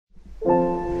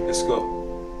Let's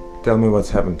go. Tell me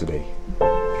what's happened today. We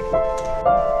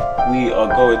are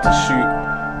going to shoot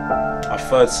our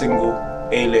third single,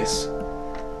 A-List.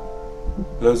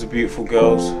 Loads of beautiful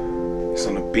girls. It's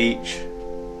on the beach.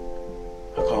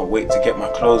 I can't wait to get my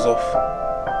clothes off.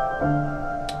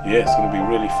 Yeah, it's gonna be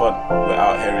really fun. We're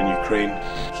out here in Ukraine,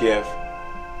 Kiev.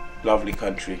 Lovely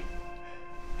country.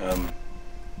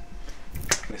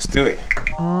 Let's do it.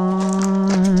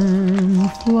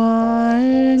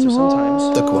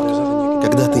 Так вот,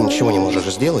 когда ты ничего не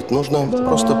можешь сделать, нужно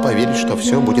просто поверить, что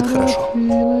все будет хорошо.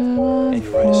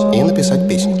 И написать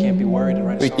песню.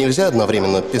 Ведь нельзя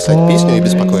одновременно писать песню и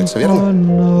беспокоиться, верно?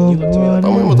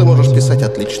 По-моему, ты можешь писать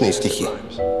отличные стихи.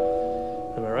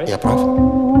 Я прав?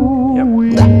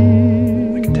 Да.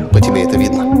 По тебе это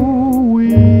видно.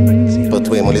 По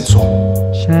твоему лицу.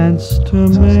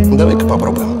 Давай-ка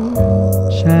попробуем.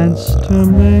 Chance to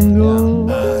mingle.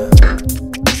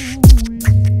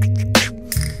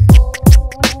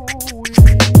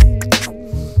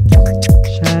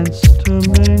 Chance to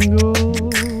mingle.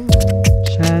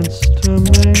 Chance to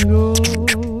mingle.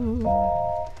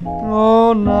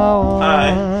 Oh, now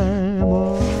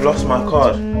I've lost my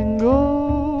card.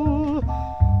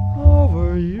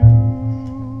 Over you.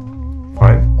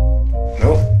 Fine.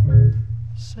 Nope.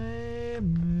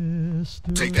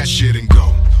 Take that shit and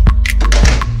go.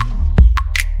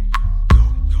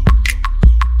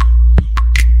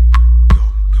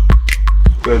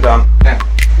 Go down. Yeah.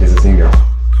 It's a single.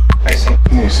 I see.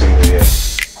 New single, yeah.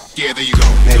 Yeah, there you go.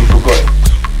 Nearly forgot it.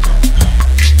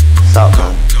 South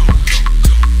man.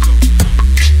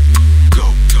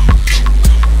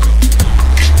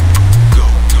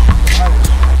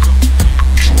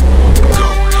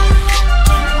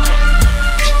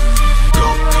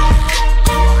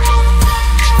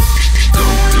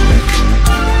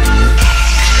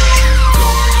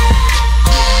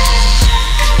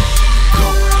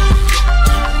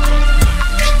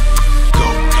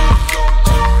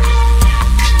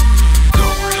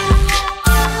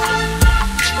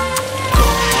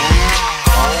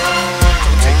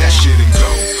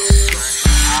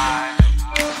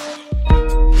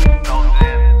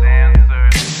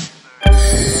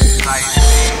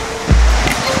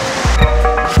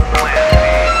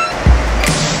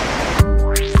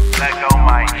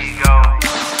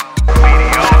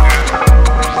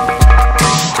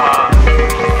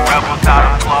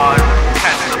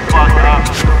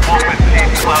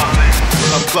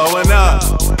 Blowing up,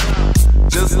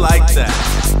 just like that.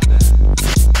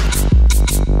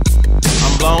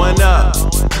 I'm blowing up,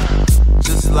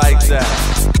 just like that.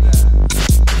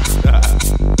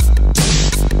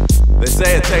 They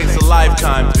say it takes a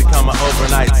lifetime to become an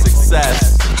overnight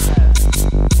success.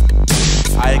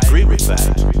 I agree with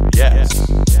that, yes.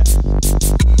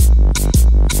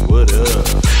 What up?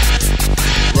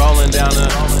 Rolling down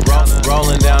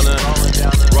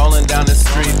the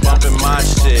street, bumping my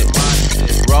shit.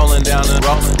 Rolling down the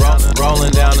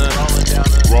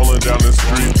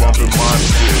street, bumping my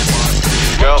shit.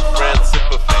 Girlfriend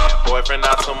super fan, boyfriend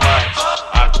not so much.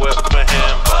 Awkward for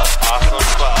him, but awesome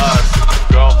for us.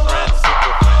 Girlfriend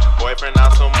super fan, boyfriend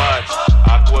not so much.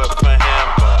 Awkward for him,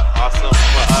 but awesome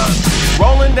for us.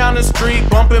 Rolling down the street,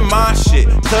 bumping my shit.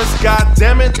 Cause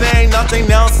goddamn it, there ain't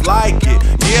nothing else like it.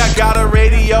 Yeah, I got a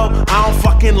radio, I don't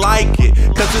fucking like it.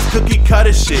 Cause it's cookie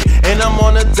cutter shit, and I'm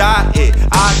on a diet.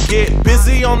 I get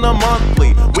busy on the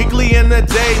monthly, weekly and the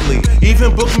daily.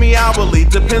 Even book me hourly,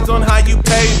 depends on how you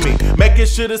pay me. Making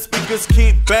sure the speakers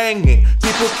keep banging.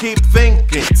 People keep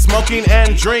thinking, smoking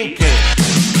and drinking.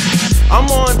 I'm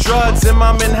on drugs in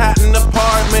my Manhattan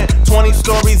apartment, 20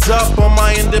 stories up on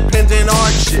my independent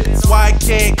art shit. That's why I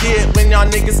can't get when y'all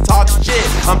niggas talk shit.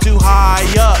 I'm too high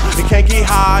up, and can't get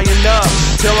high enough.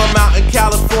 Till I'm out in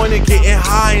California getting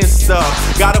high and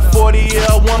stuff. Got a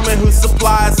 40-year-old woman who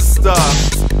supplies the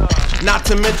stuff. Not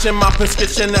to mention my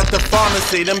prescription at the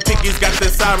pharmacy. Them piggies got their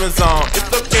sirens on.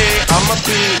 It's okay, I'ma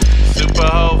be super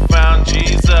hoe found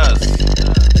Jesus.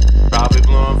 Probably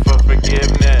blew him for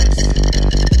forgiveness.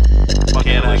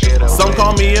 Some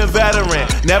call me a veteran.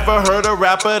 Never heard a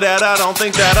rapper that I don't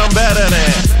think that I'm better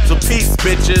than. So peace,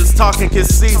 bitches. Talking can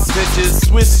see snitches.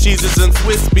 Swiss cheeses and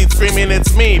Swiss beats screaming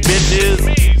it's me, bitches.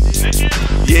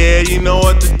 Yeah, you know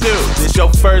what to do. This your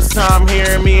first time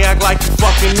hearing me act like you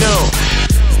fucking knew.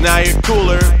 Now you're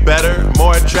cooler, better,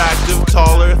 more attractive,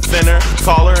 taller, thinner,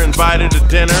 caller, invited to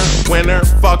dinner, winner,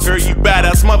 fucker, you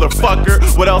badass motherfucker.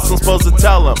 What else I'm supposed to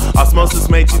tell them? Osmosis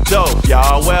made you dope,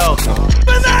 y'all welcome.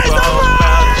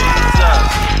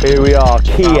 Here we are,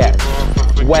 Kiev,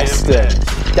 Western.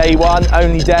 Day one,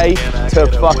 only day to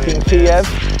fucking Kiev.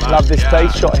 Love this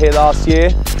place, shot here last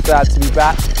year. Glad to be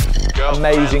back.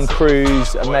 amazing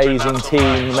crews, amazing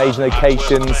team, amazing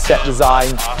locations, set design.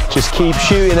 Just keep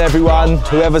shooting, everyone.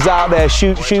 Whoever's out there,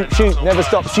 shoot, shoot, shoot. Never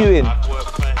stop shooting.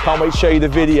 Can't wait to show you the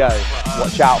video.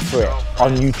 Watch out for it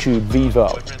on YouTube,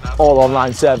 Vivo, all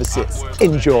online services.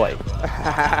 Enjoy.